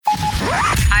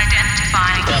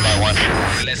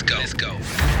Let's go.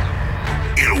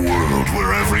 In a world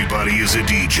where everybody is a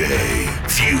DJ,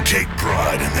 few take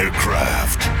pride in their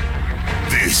craft.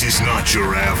 This is not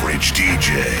your average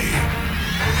DJ.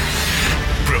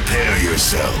 Prepare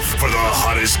yourself for the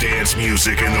hottest dance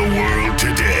music in the world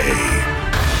today.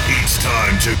 It's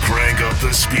time to crank up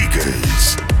the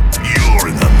speakers. You're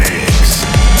in the mix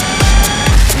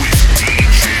with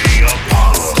DJ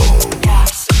Apollo.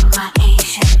 Gaps in my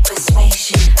Asian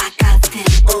persuasion, I got them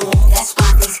all. That's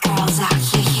why these girls out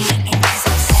here hitting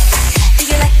so sexy. Do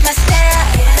you like my style?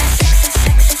 Yeah, sexy,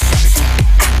 sexy, sexy.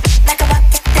 Like I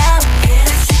rock it down. Yeah,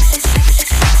 sexy, sexy,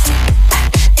 sexy.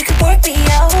 You can work me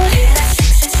out. Yeah,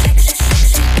 sexy, sexy,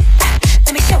 sexy.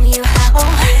 Let me show you how.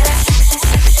 Yeah, sexy,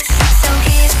 sexy, sexy. So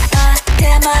here's a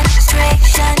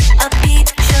demonstration, a peep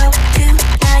show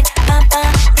tonight. I'm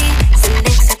on it's an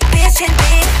exhibition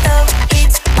video.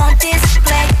 It's on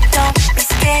display. Don't be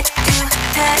scared to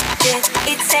touch it.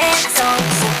 It's hands-on,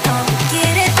 so come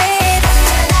get it, babe.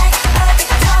 Like a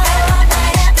guitar, I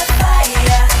might amplify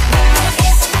ya.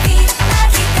 It's a beat, I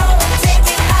keep going, take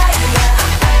it higher.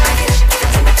 Break it up, give it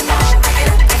to me, come on. Break it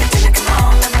up, give it to me, come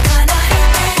on. I'm gonna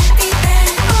beat that,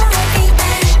 ooh, beat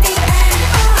that, beat that,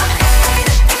 ooh. Break it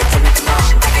up, give it to me, come on.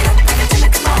 Break it up, give it to me,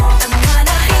 come on. I'm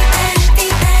gonna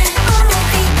beat that, ooh,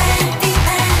 beat that, beat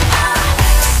that,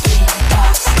 Skin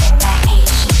box in my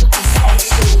Asian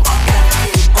persuasion. I got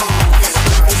them all. That's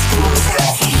why these girls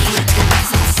out here hitting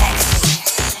so sexy.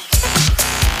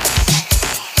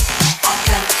 I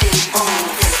got them all.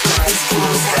 That's why these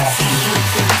girls out here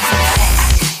hitting so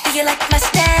sexy. Do you like my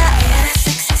style? Yeah,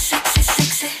 sexy, sexy,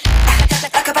 sexy.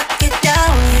 Like a bucket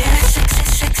down. Yeah, sexy,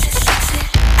 sexy, sexy.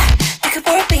 You can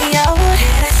work me out.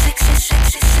 Yeah, sexy,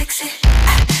 sexy, sexy.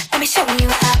 Let me show you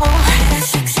how. Yeah,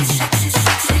 sexy, sexy,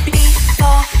 sexy.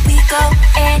 Before we go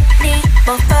any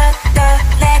more further,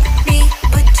 let me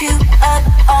put you up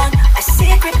on a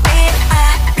secret bed.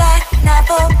 I got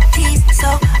novelties, so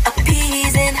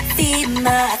appeasing. Feed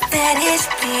my fetish,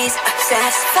 please.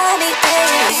 Satisfy me,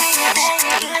 baby.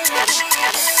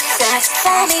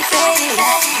 Satisfy me, baby.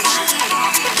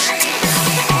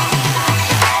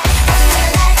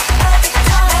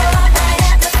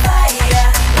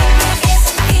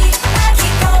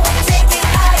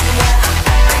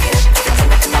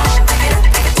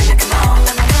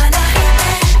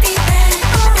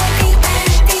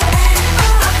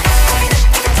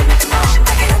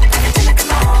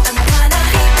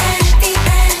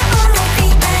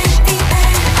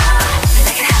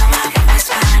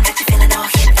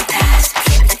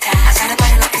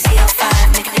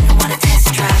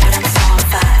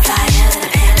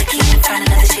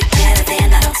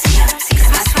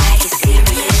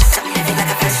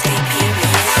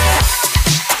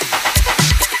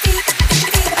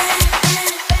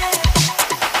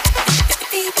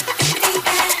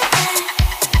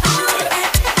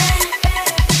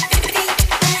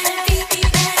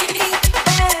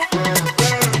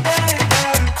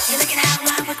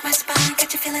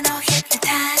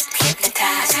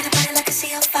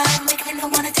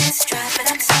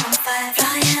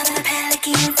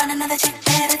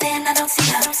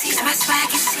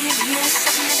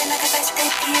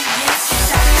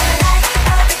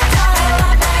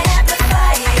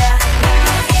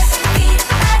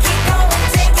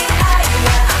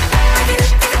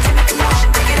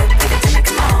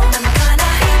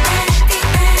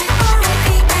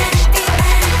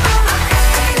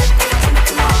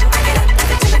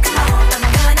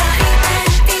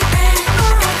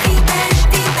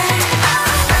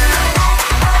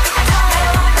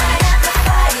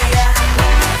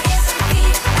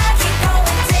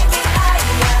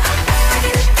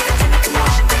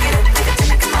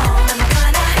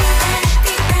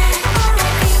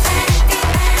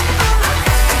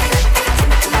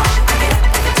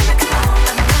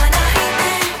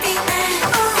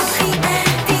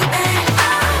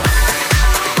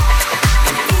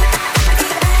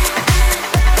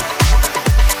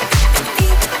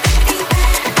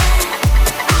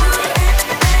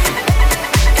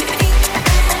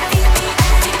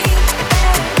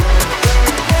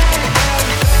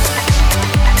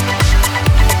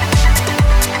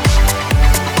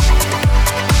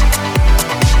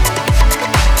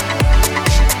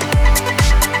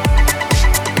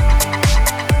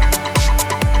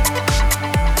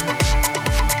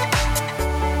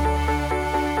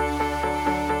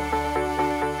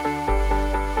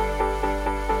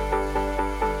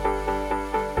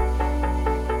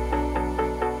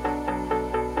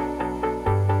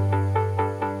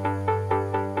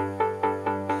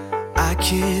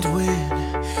 can't win,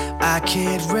 I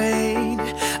can't reign.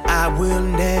 I will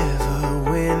never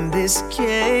win this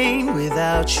game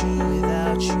without you,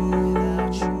 without you.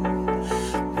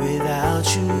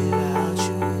 without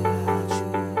you.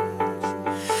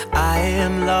 I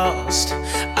am lost,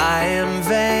 I am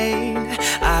vain.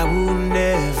 I will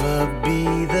never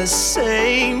be the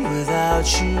same without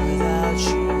you.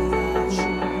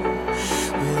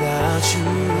 Without you.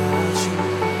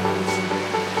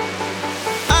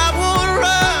 I won't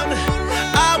run,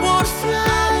 I won't fly.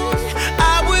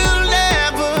 I will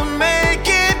never make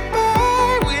it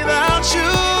by without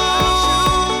you.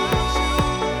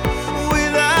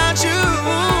 Without you.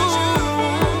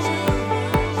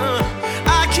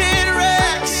 I can't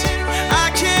rest, I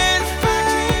can't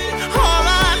fight. All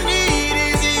I need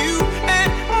is you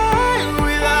and I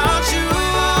without you.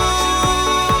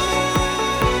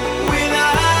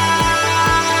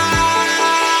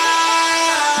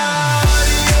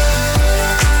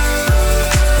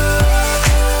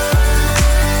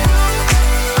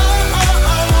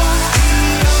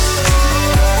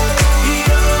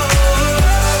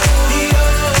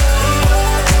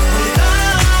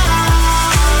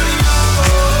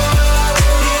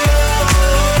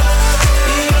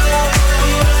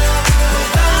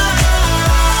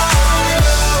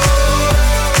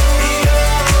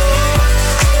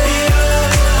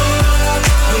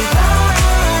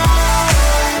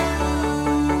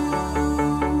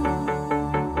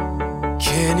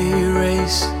 Can't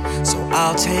erase, so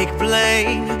I'll take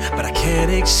blame, but I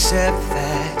can't accept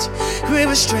that we're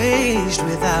estranged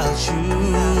without you.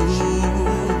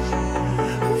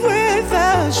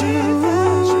 Without you,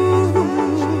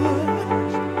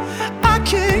 I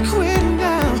can't quit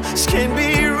now. This can't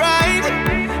be right.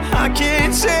 I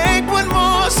can't take one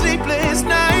more sleepless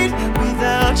night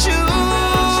without you.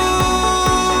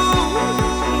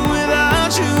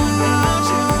 Without you.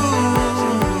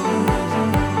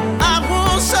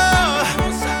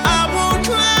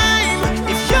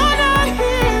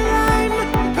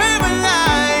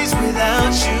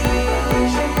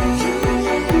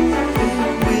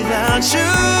 You,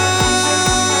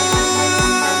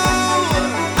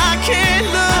 I can't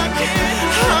look,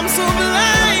 I'm so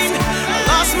blind. I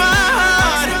lost my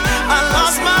heart, I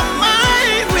lost my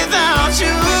mind without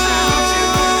you.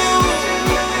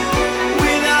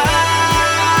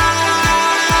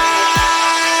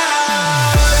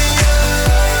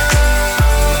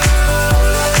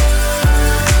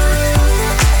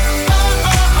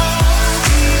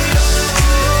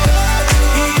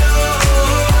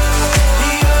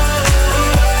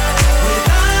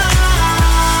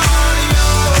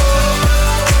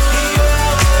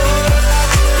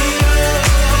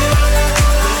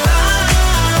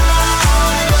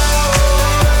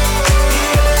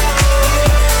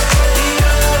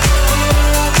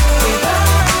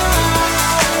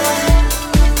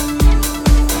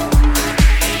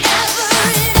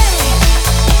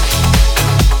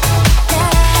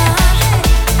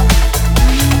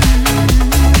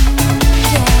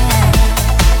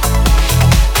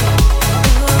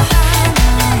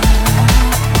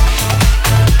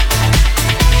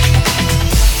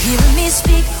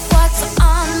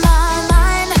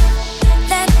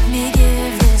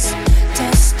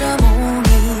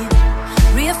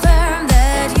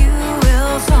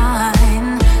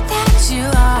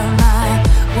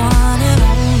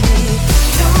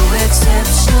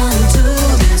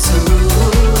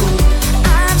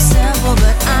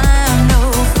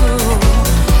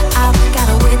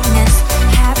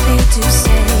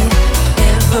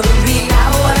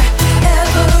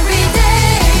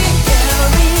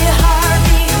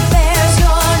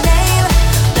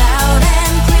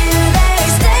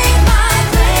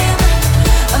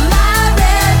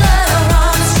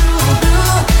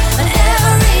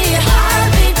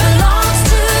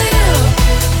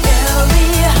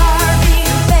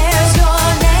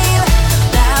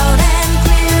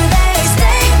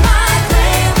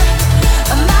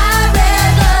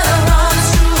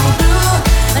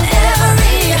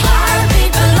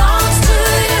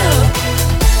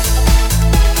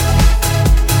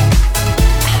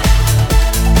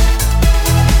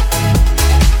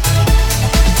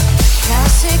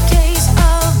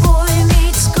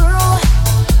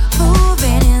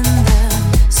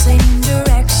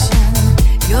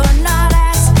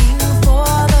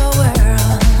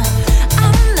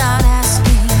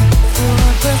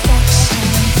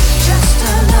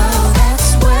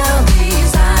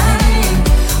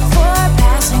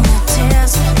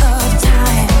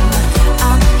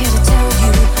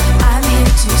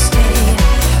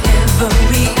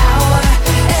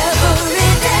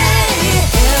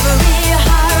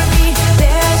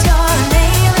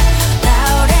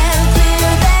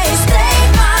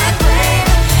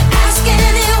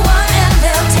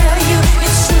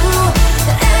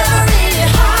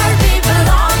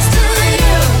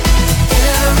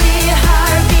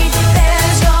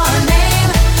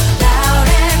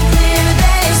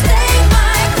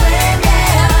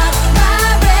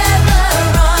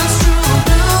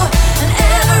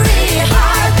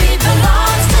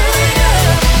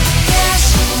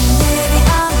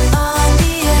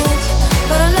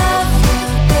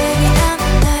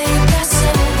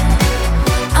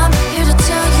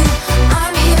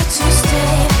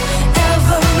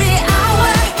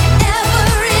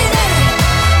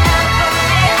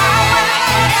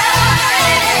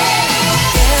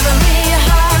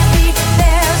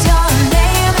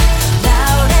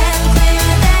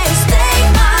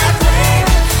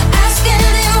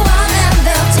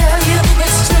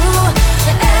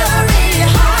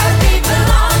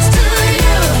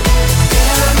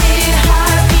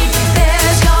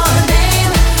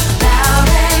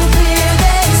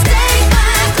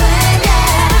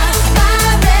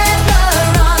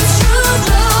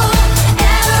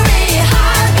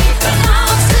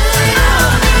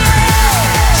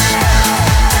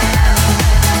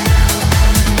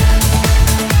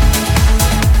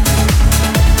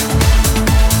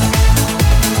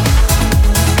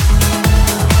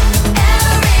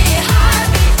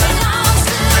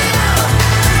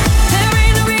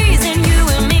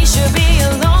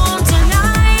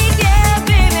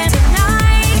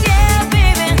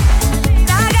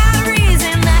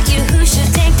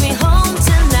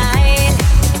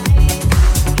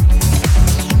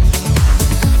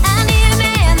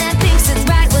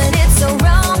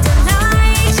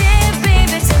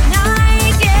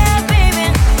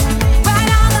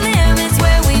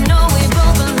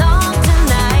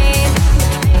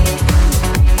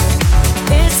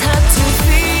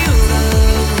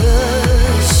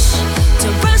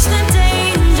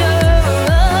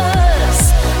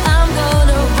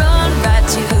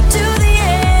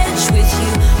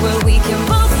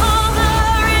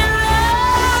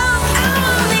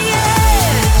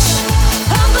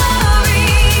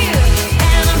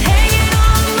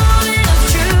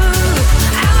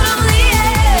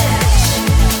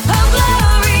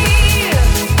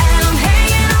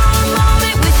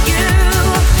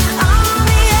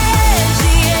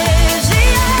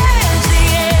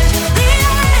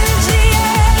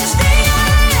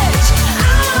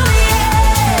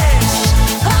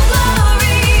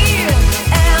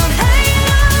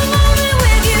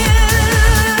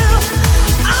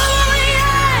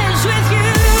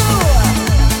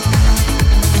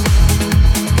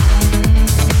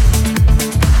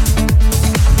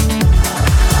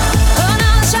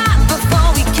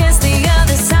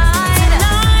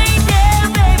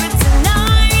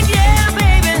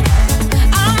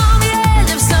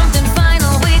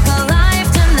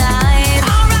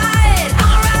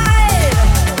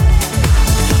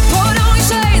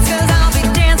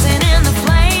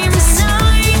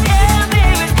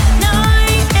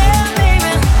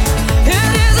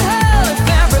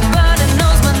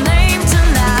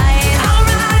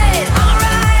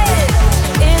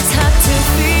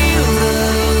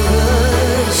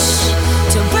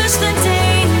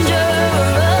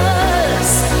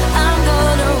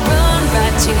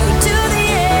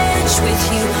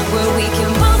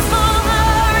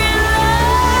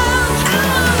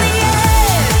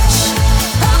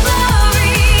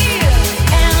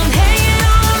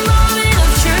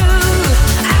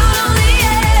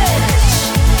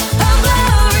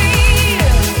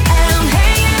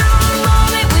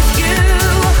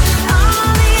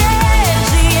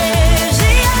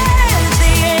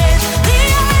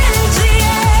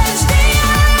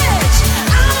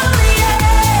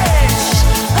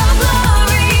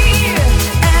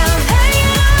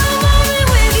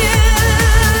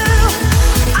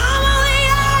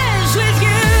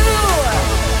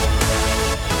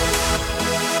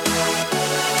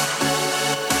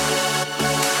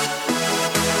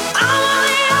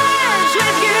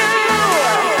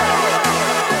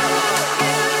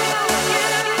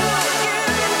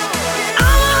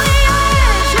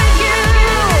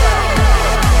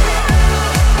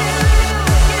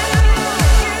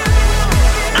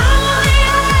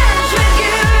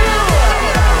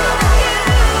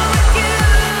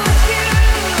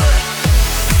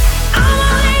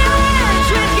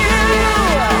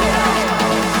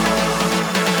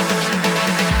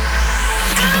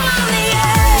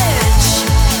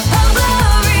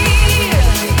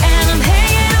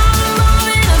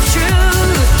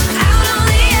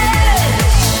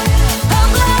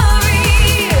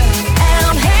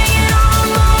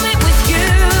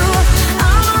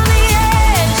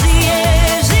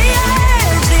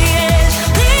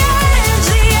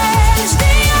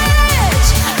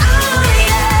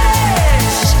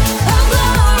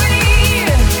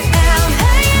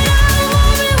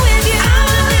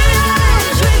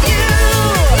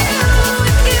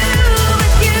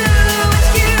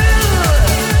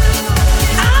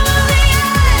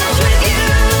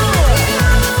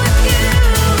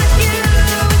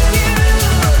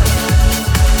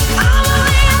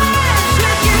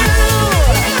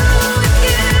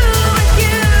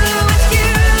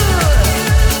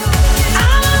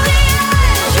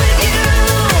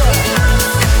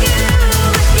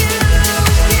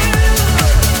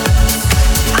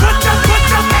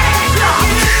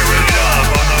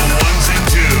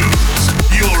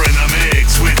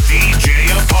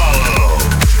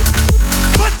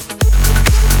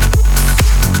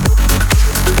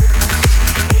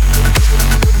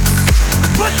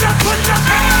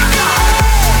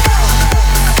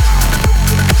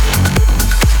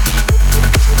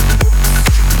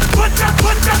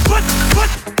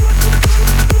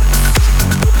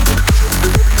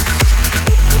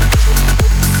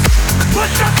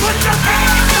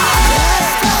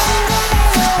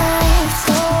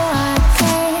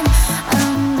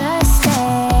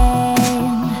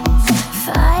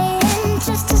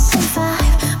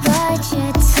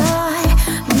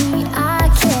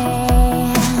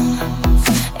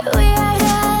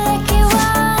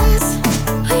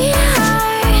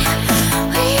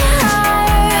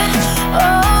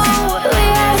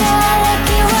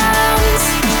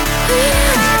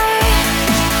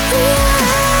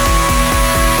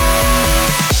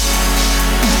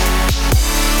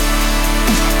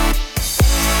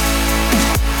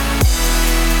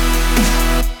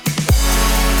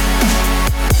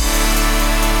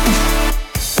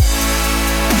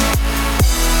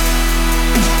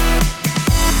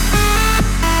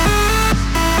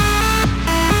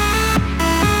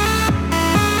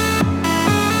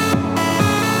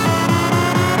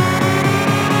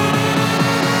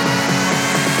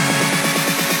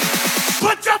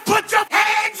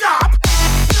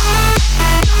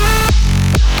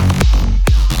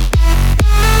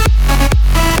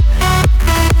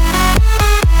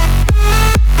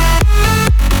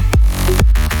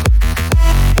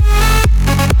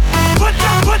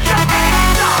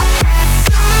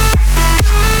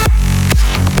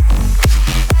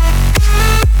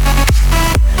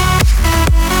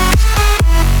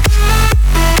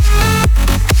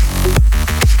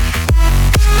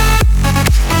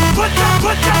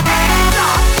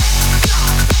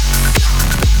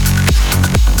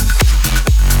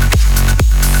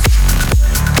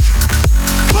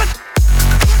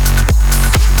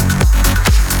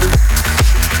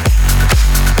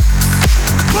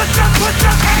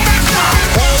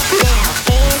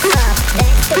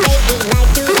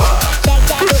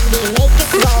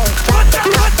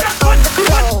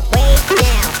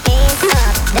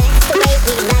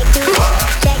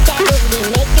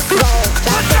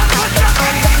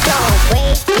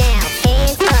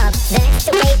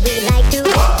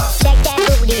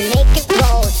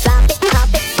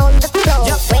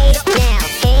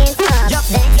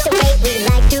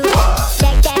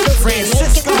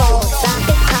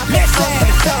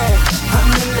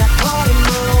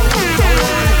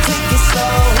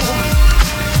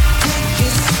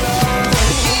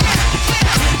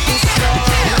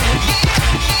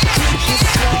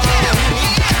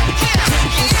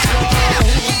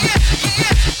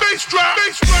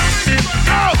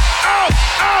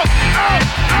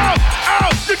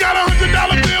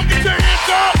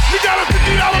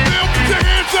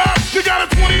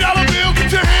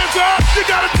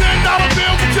 got a $10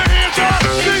 bill, put your hands up.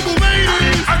 Single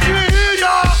ladies, I can't hear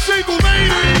y'all. Single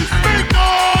ladies, make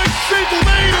noise. Single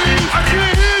ladies, I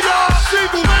can't hear y'all.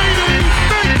 Single ladies,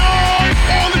 make noise.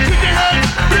 All the chicken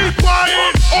heads, be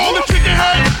quiet. All the chicken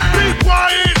heads, be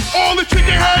quiet. All the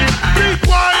chicken heads, be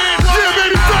quiet. Yeah,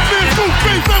 baby, stop this. Move,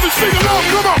 face, let me sing along.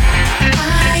 Come on.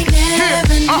 I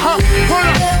never knew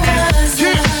there was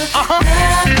love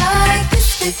like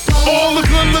this before. All the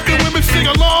good-looking women sing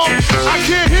along. I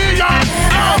can't hear y'all.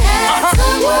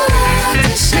 Someone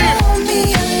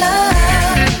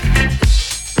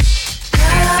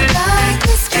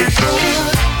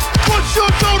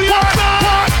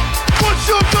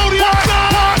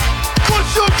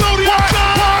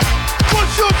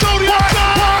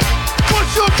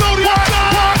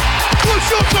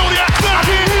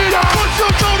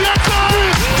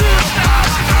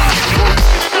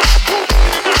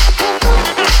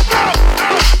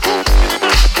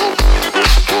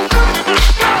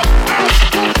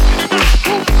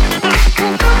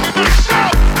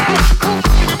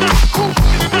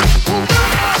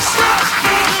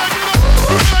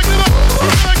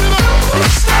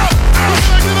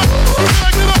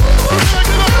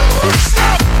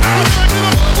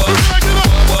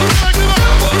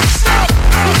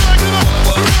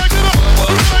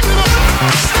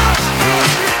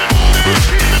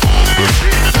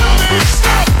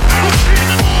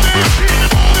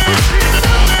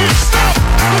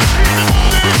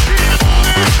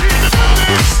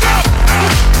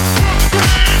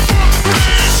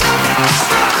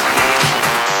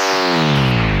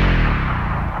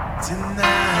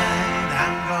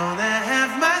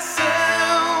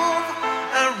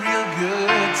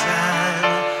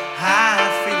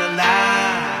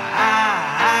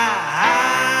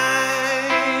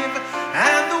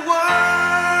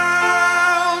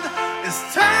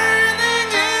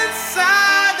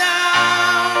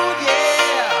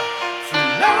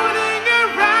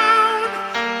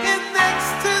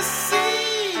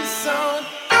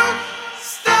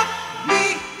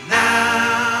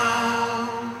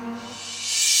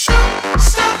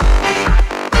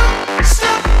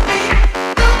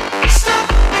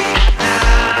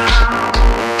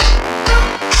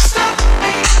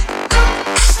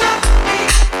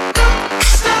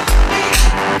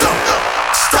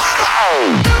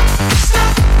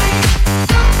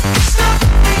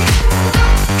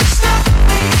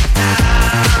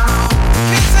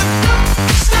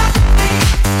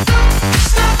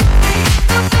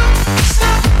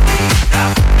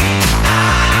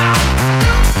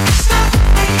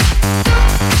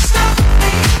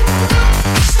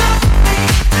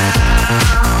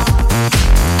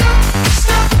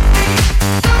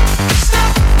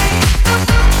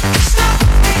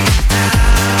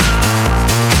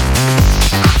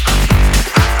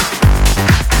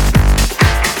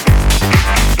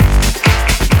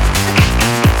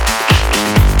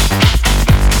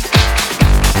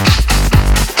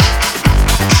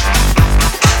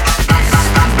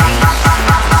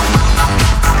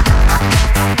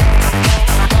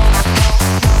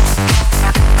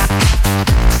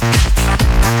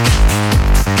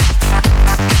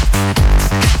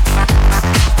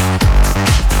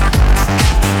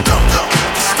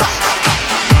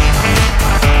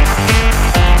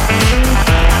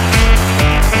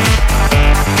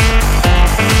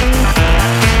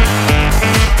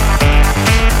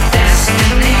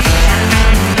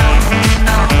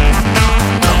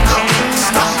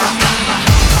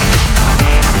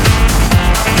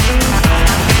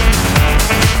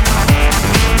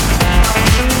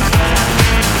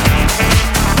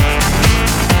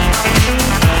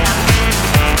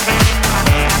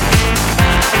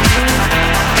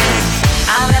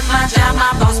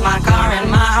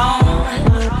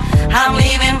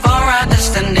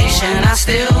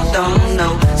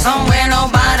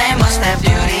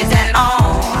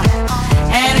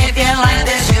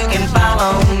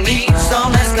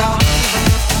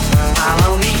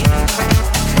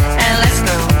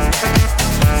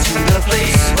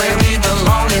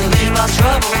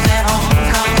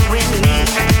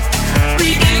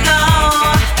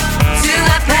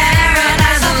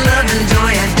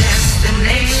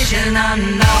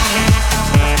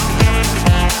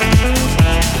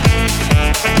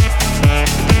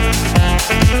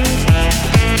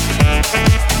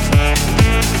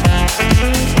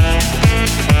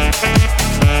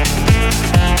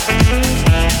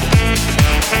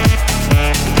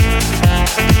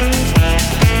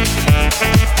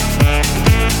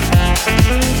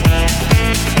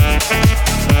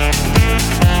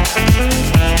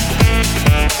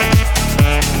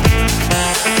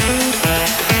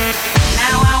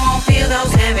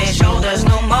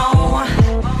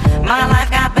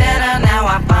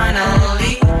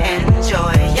eternally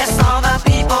enjoy. Yes, all the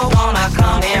people wanna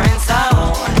come here and so.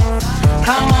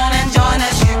 Come on and join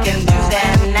us, you can do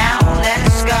that now.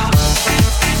 Let's go.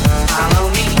 Follow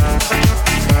me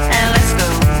and let's go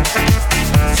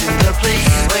to the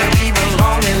place where we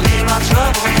belong and leave our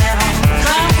troubles at home.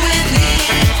 Come with me,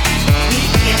 we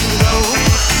can go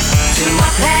to a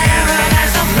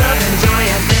paradise of love and joy,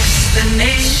 a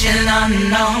destination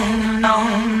unknown,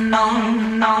 unknown.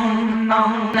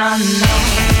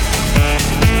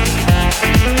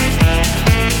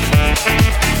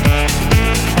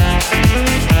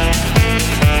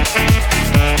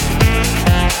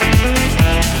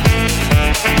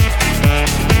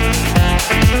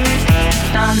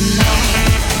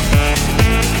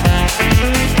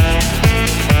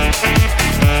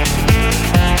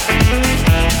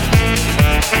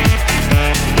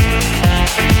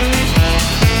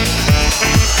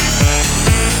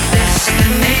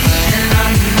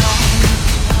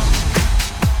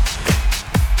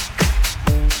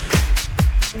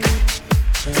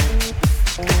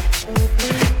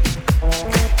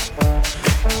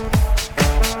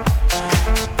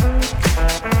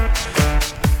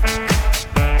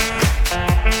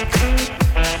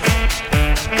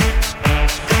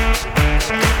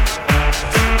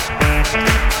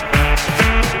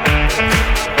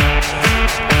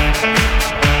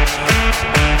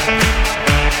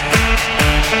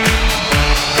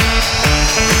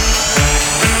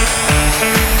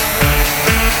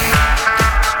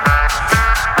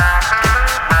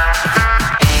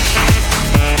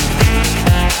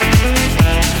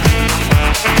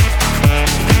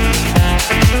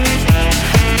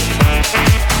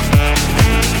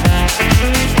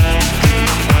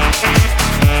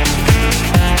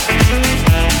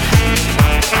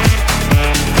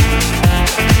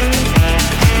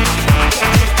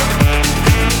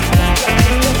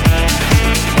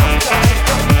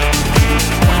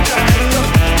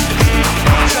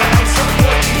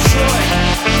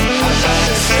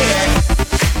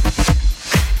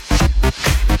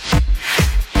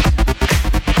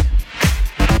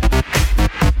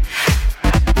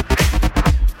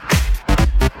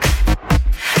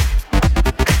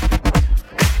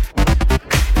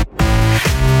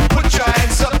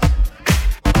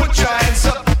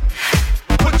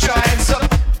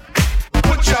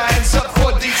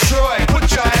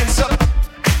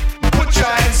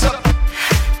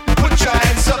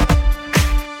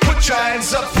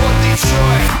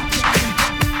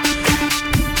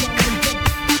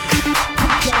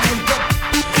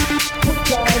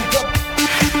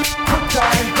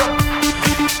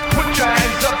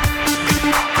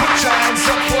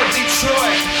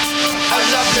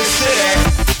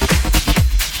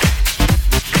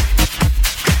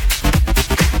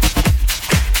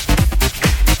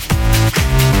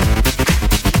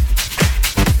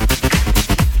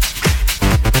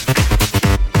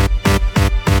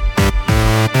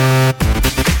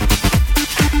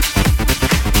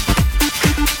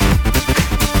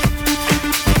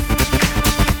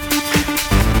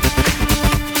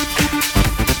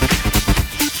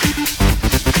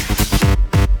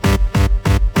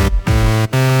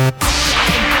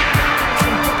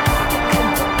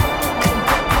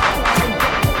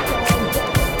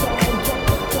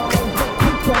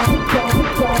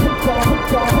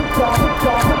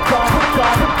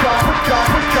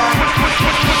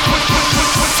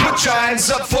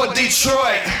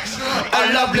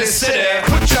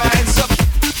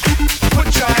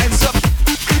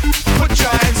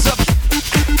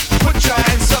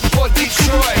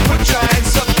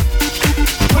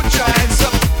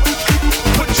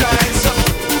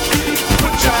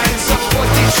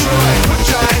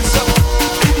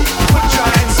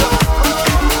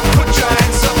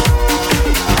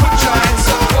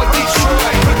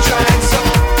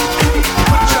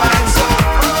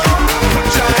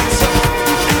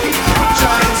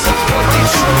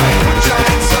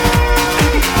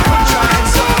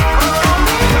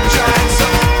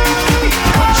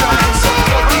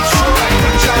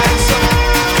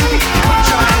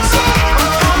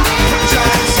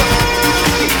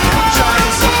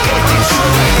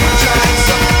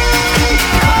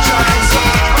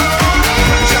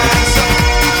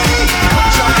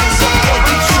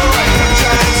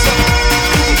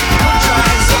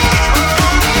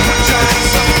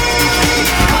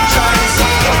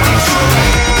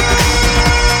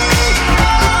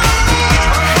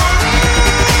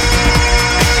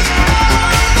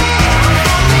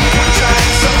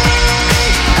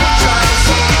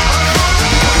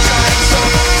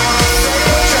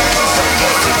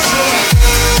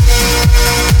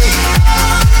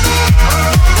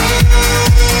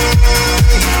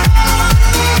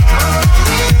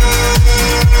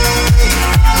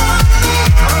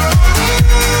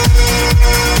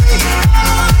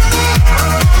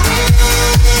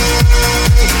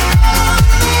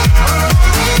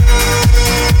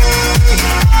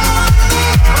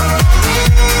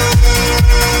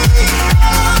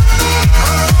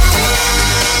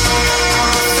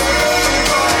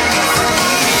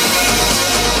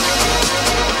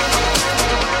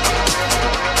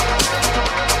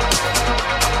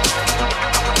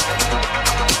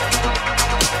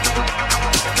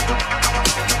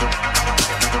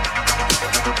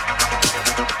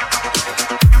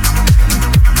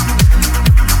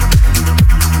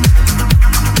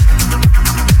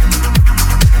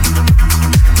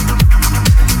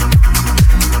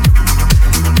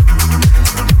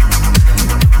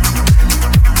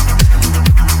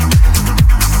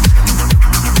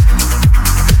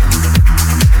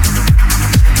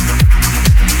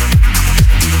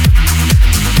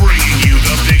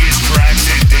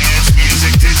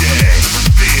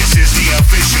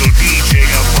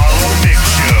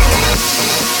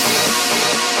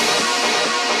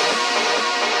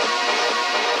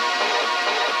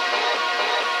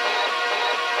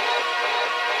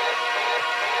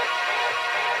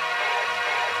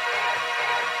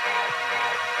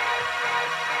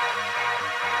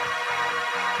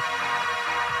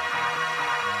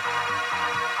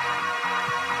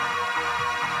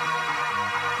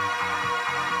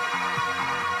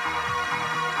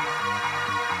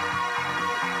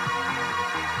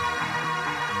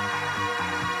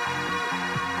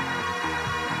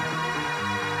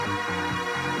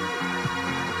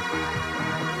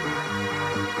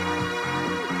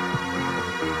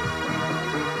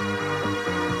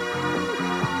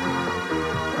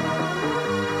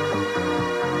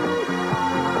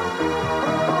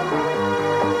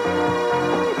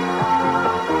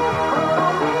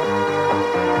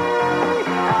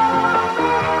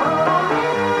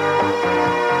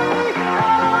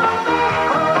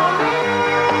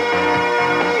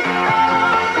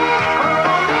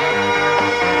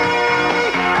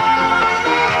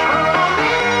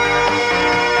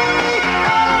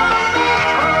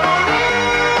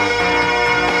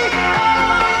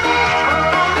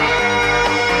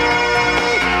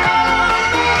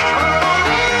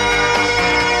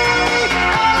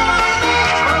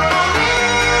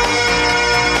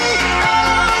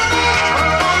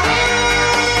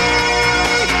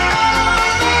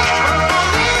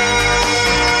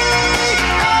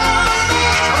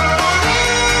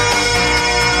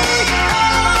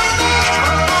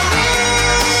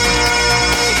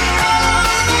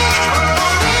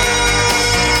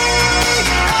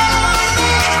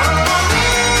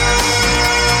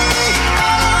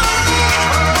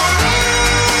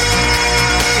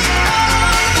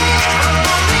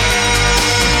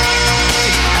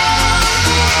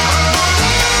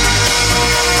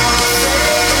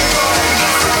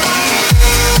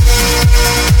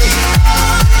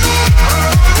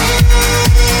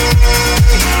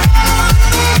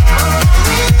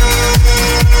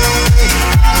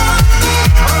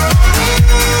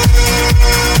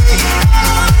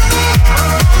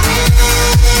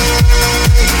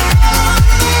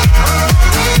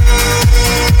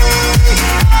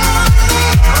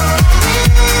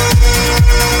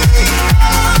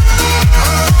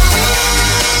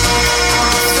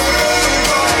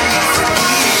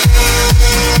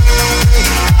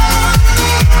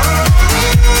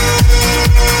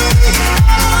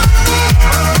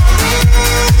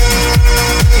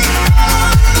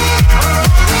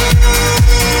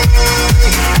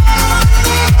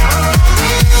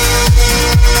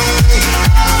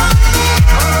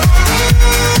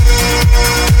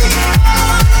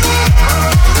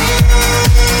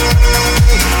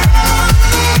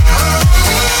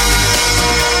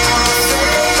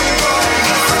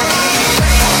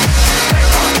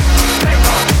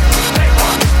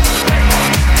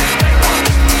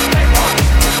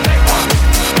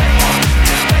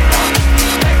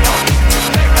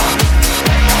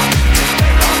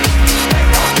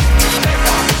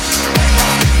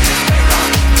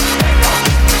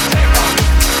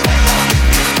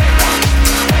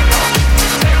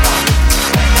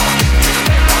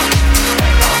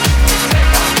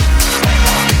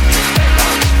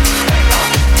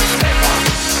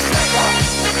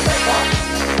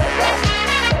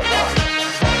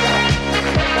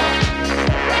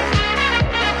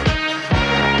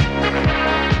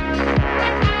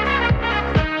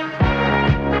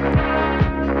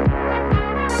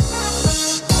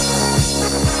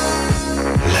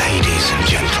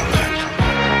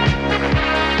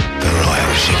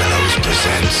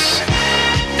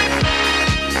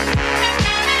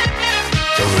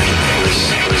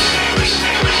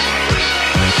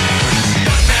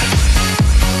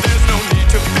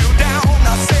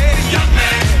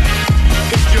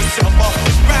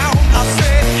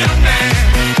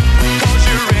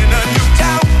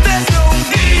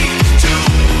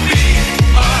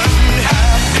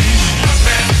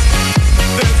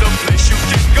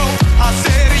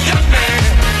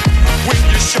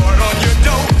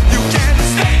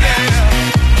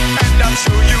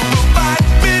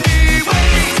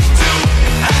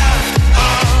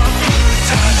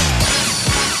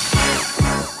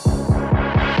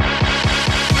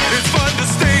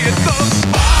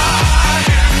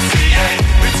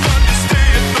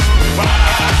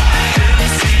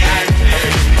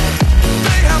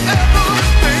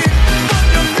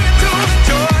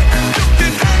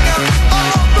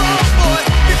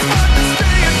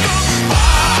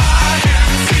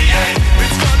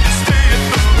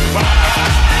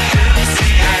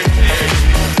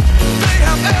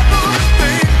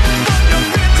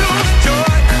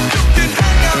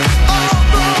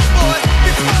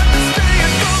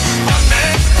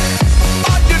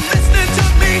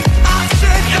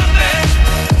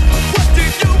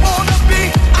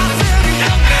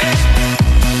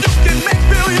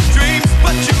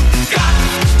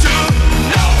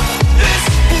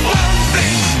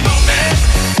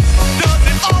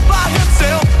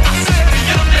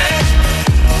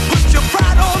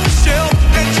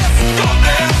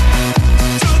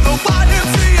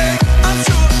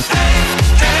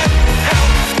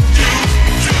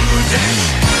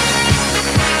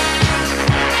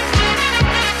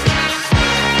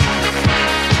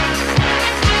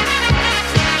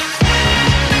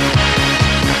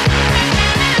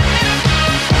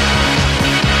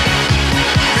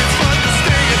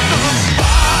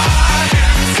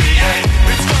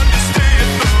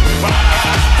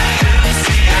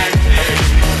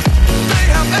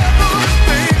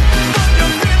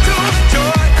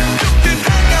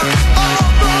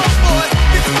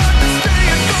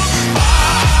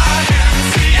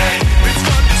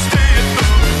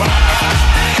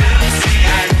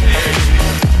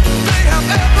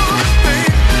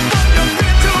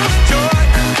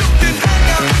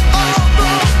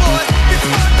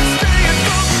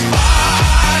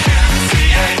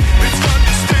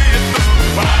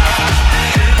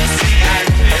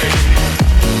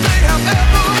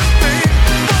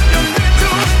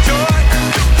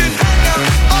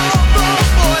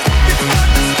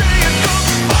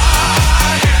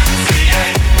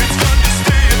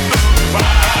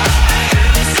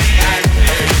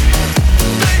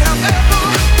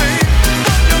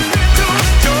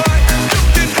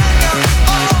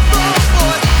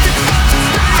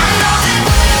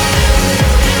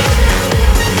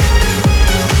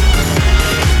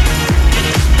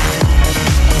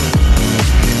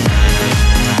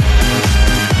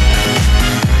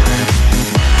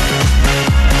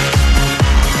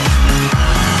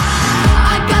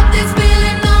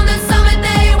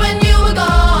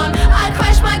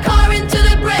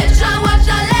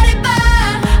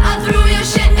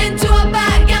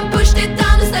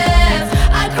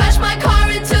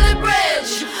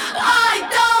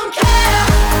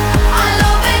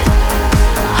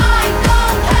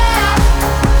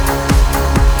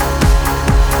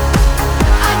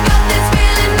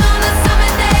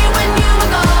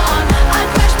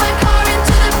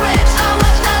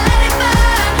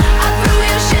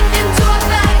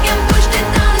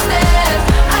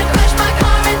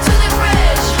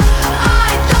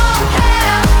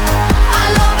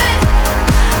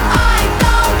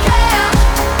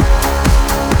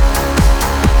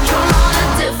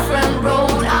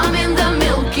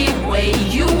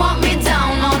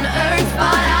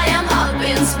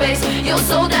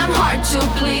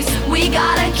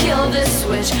 kill this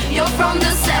switch. You're from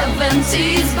the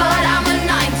 70s, but I'm a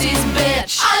 90s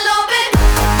bitch. I love it.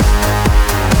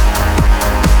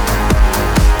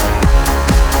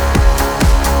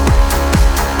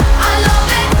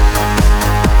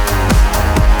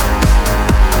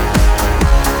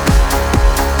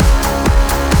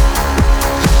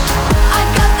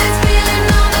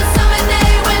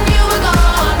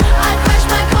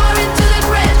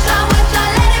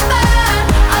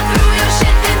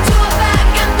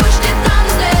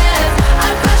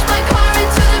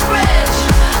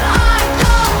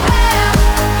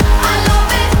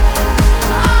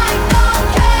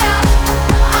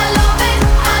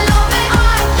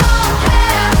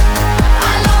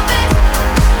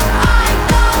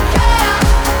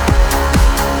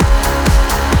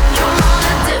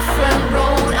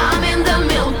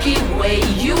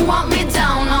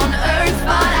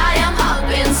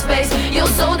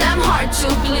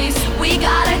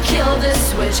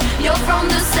 You're from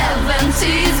the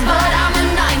 70s, but I'm a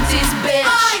 90s bitch.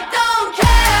 I don't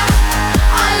care.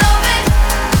 I love it.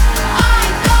 I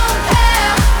don't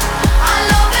care. I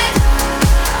love it.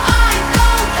 I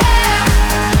don't care.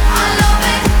 I love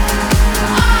it.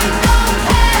 I don't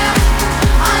care.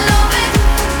 I love it.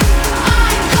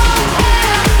 I don't care.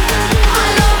 I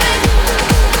love it.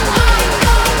 I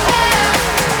don't care.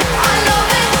 I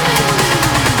love it.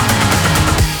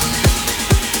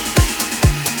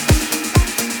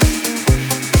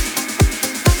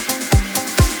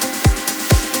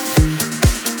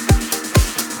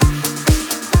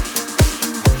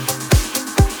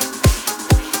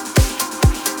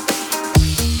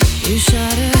 You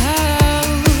shut it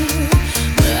out,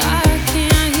 but I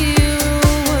can't hear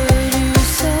a word you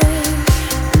say.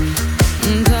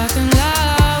 I'm talking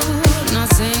loud, not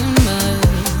saying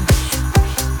much.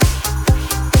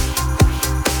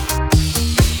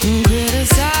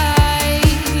 Criticize,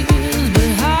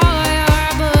 but how your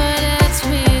bullets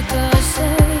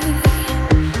ricochet.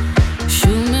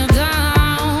 Shoot me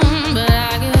down, but I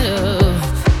get up.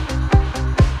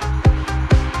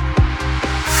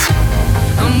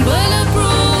 I'm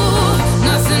bulletproof,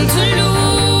 nothing to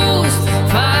lose.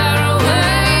 Far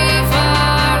away,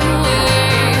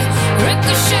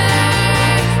 ricochet.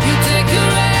 You take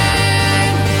your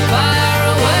aim. Far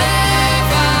away.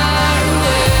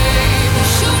 You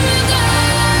shoot me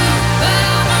down, but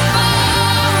I'm a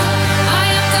fall. I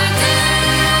am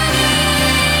titanium.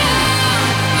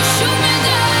 You shoot me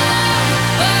down,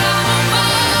 but I'm a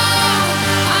fall.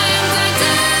 I am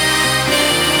titanium.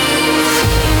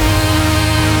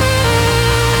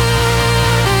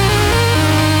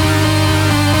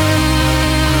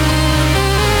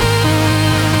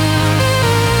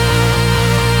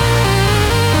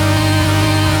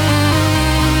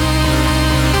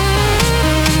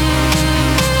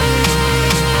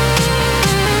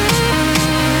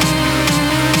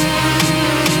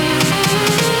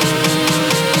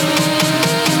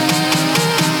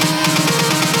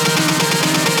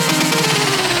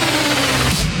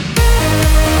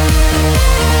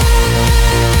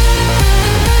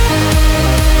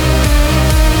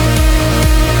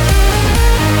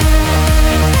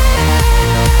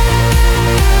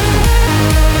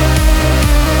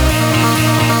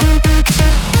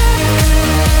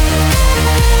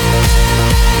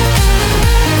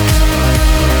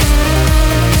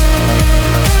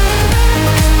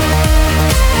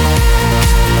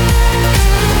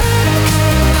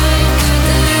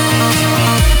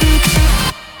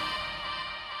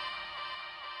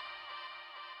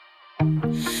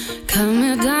 Cut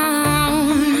me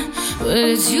down, but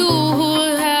it's you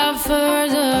who have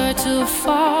further to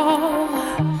fall.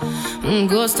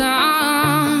 Ghost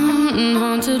town,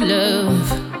 haunted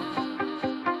love.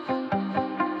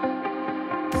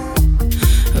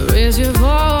 Raise your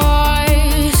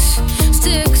voice,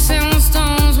 sticks and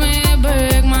stones may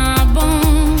break my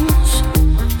bones.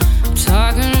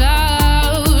 Talking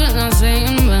loud, not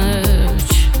saying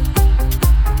much.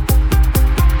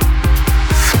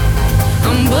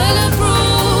 I'm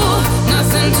bulletproof,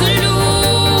 nothing to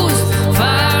lose.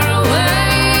 Far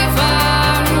away,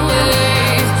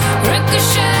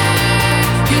 ricochet.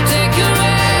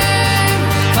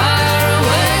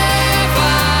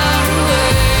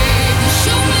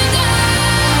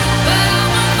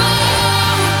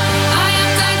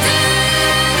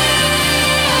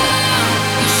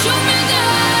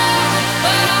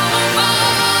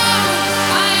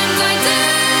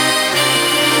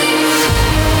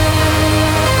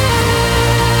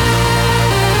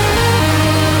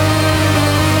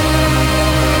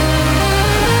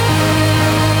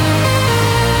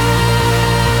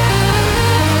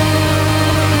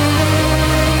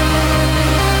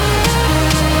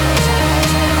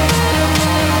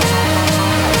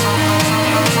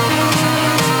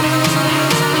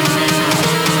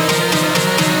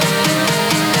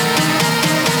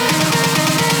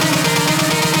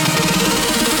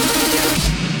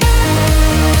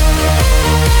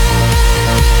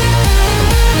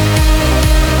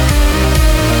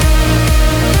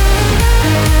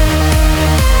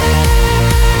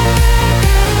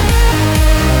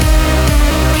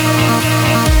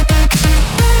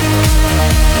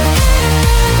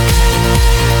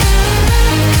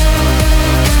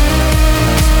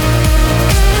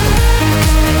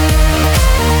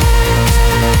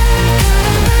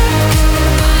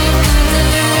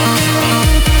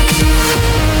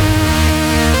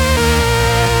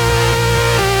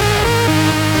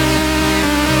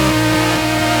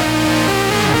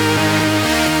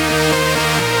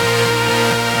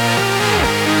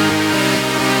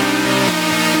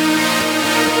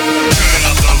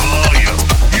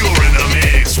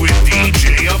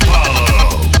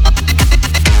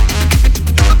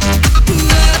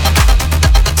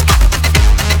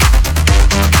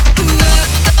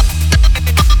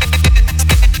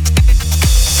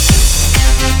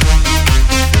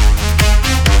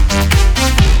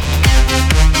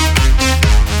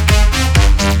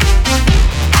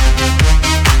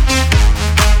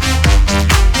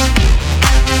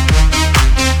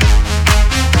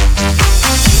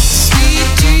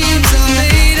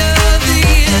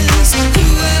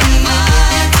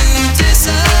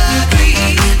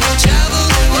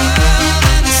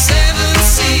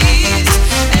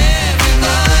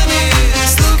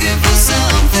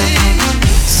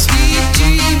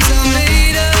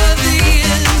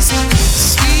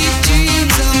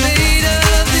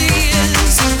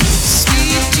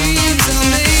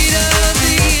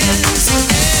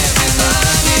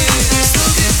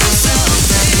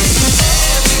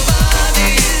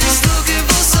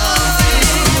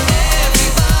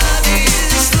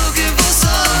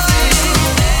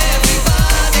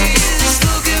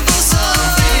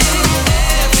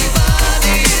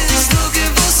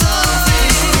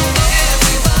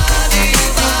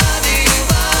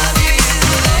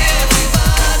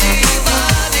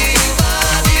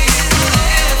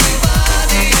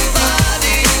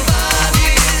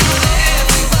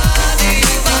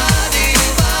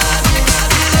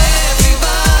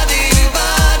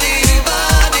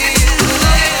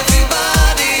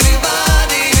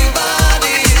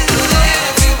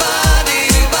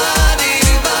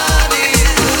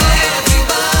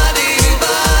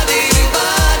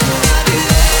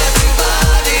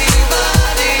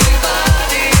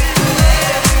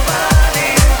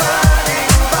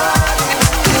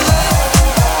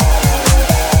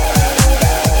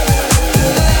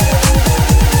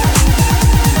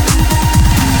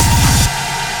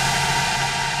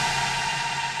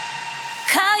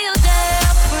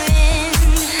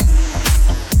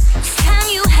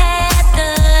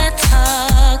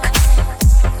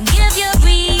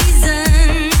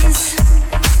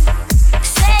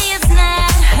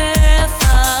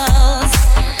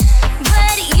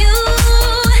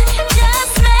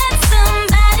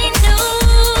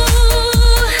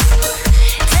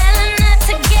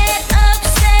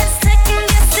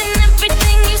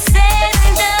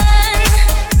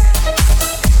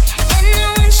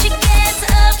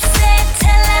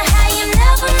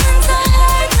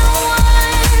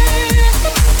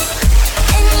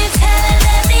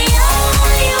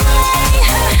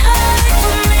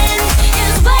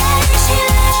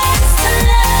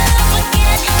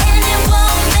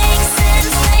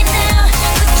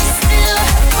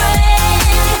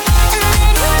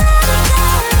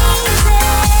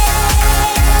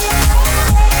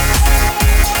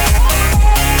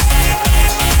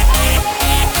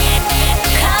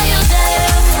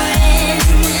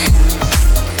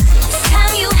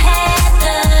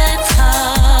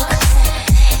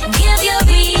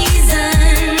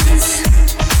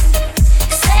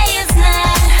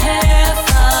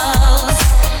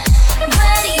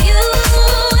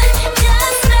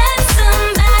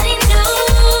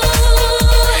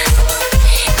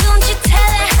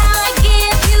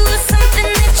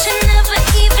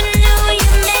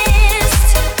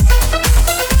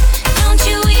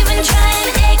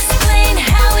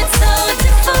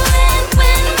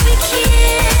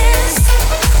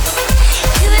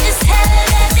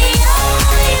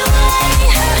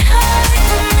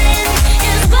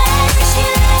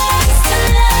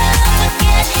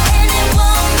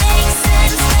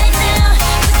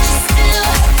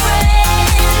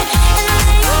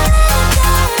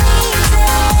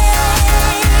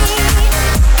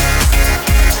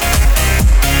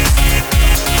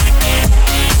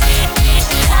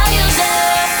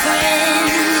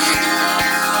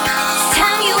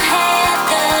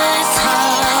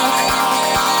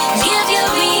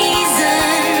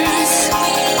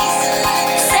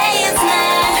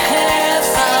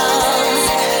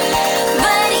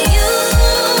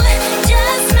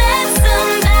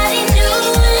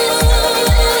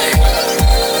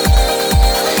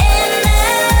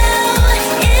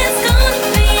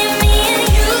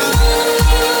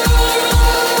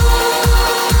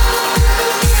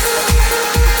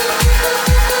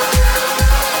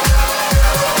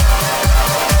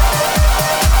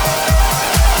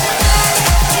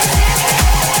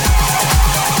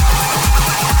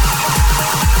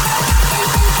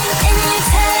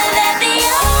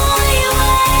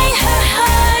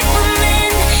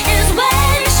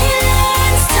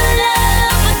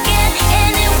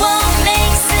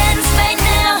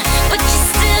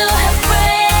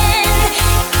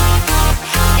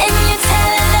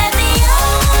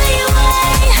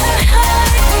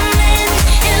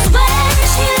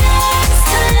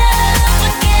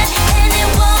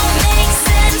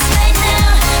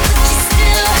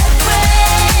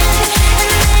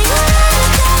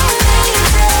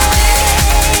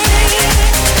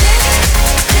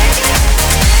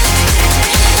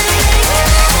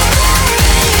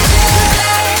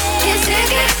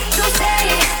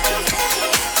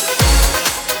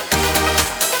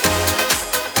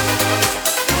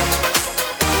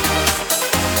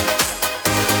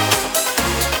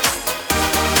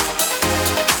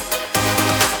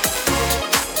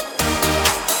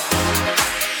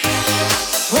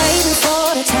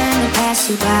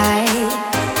 you by.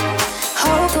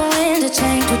 Hoping to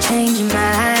change will change your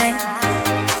mind.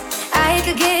 I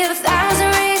could give 1,000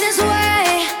 reasons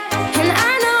why, and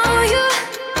I know you,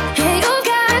 and you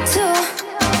got to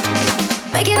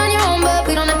make it on your own, but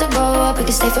we don't have to grow up. We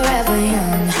can stay forever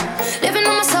young. Living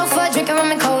on my sofa, drinking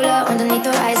rum and cola underneath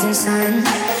the rising sun.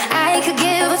 I could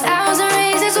give 1,000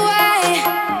 reasons why,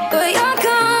 but you're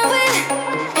going,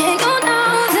 and you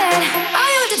know that all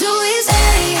you have to do is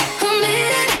stay a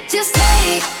minute. Just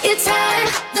take your time.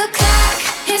 The clock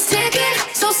is ticking,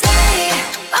 so stay.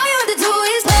 All you have to do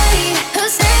is wait a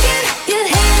second. Your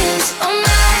hands on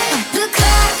mine. The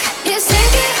clock is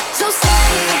ticking, so stay.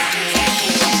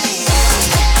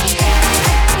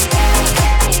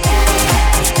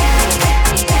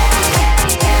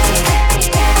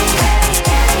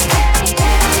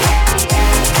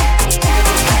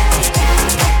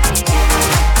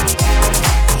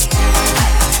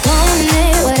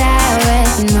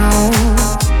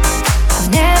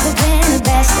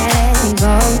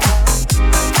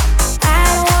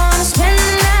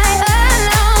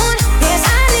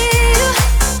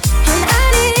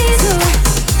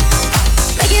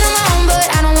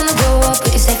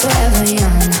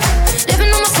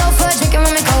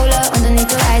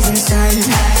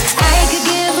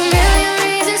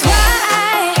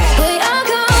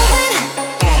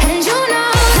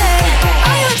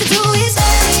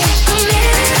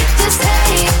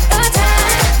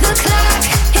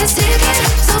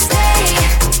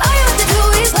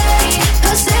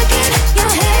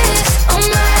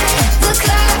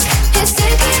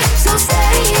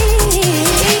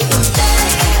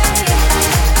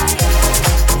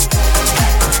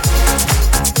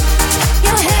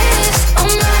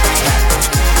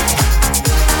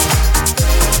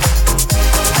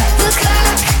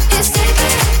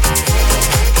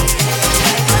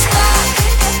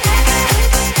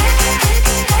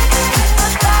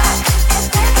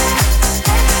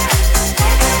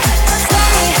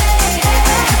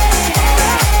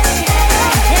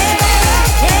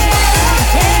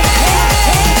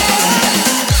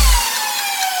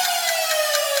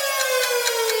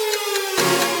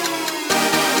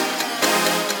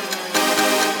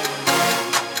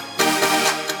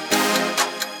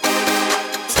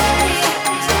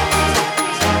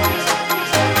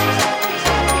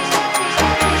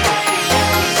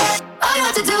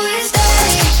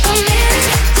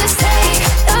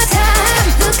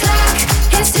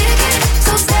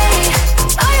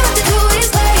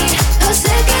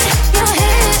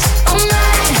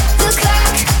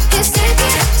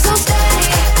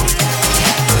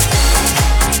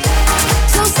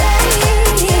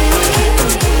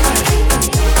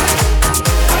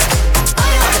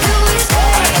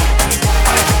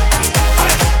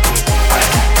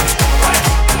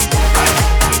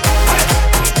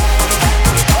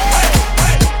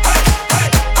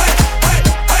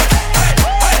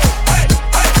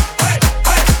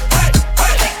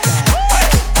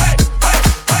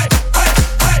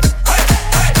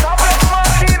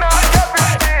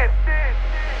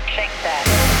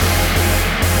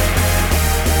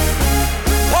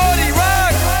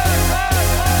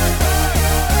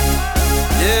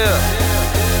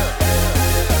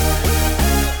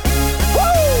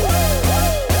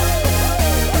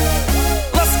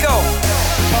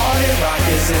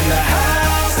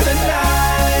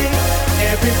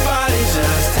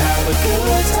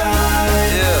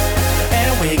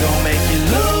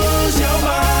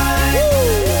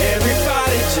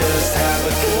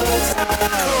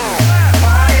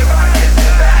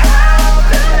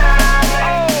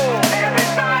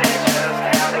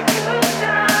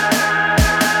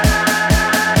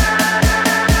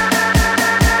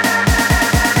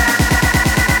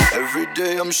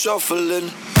 I'm shuffling.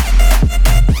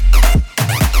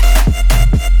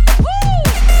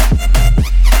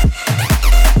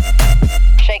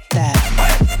 Shake that.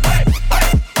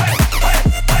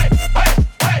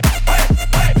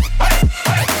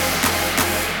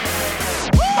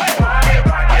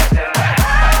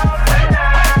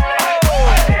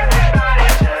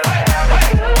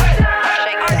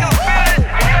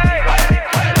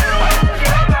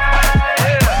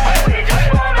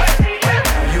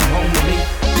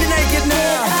 You're naked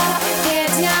now.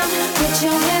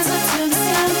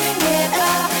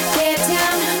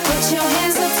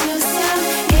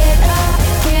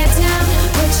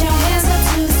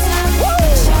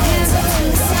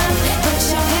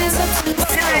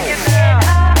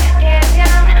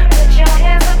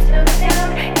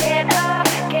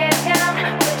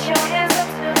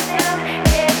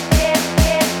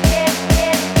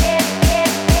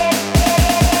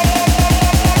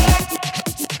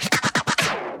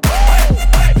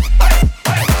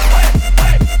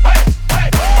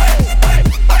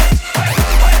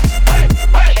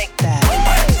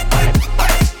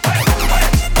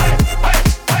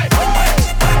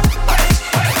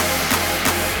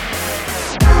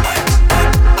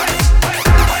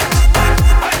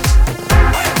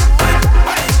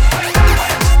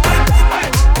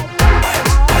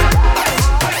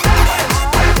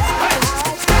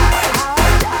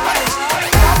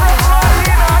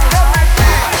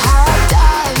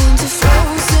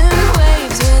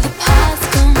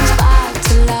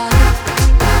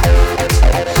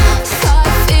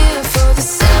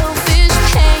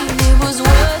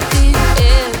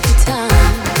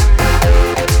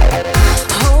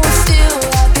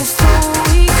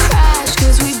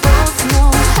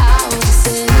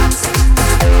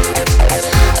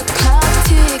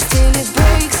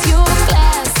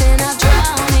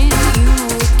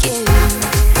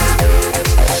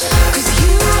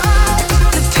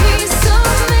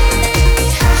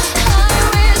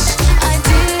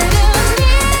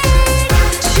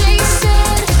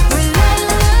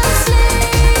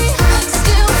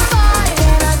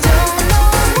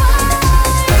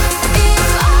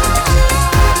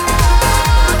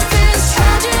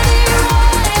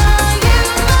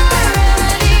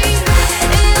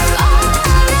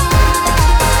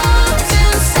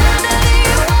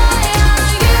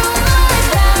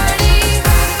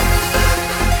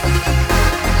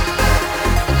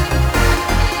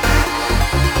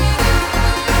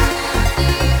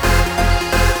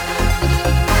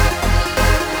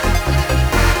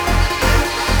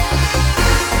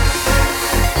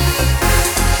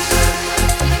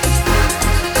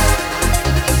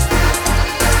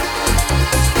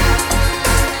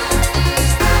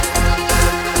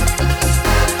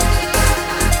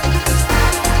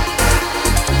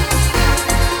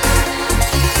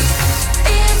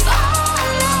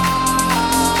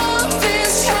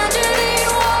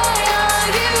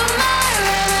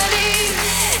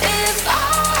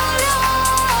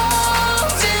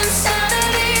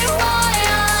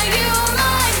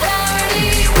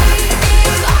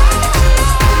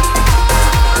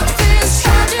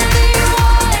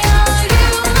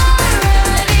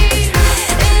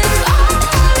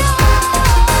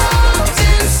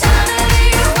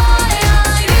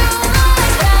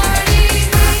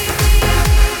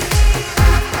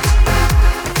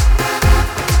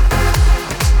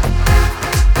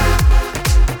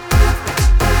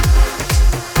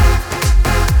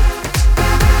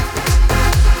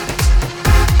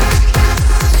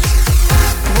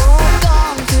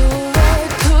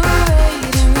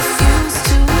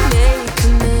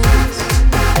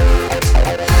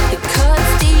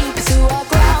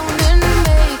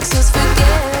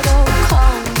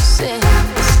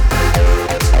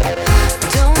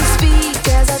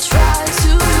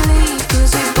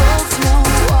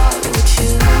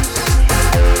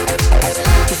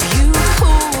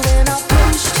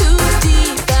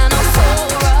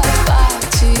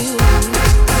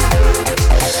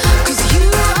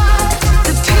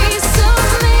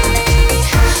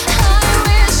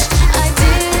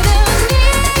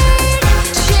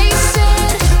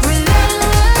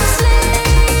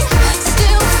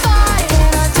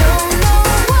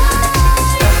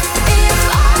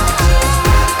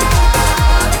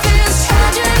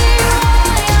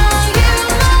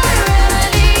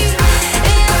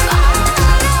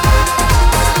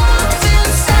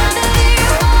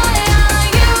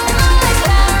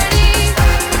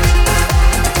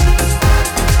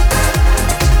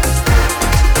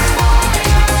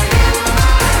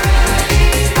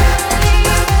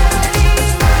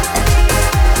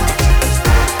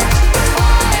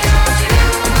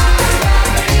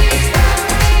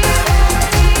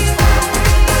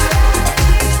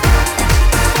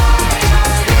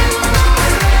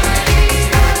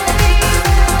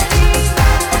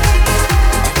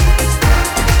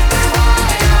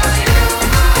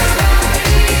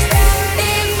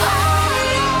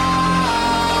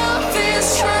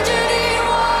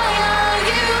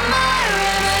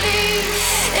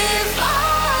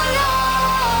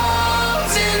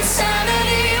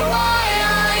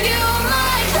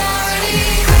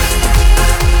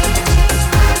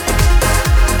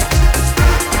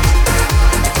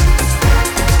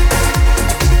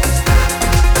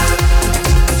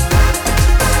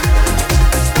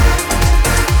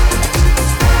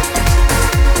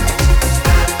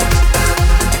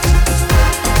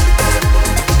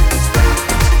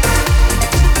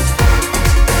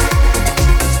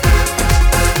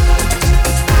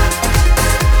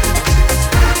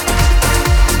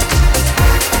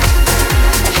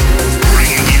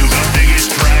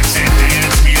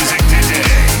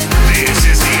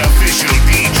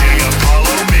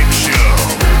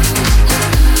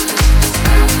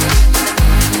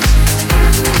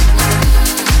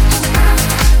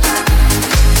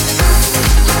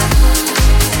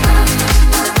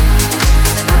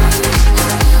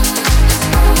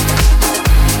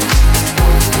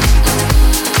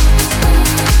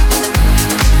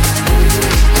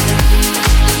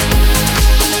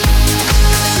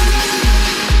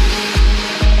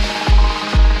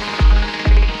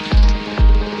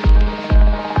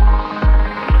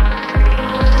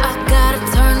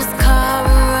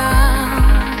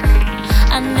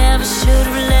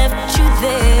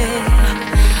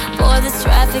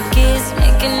 traffic is making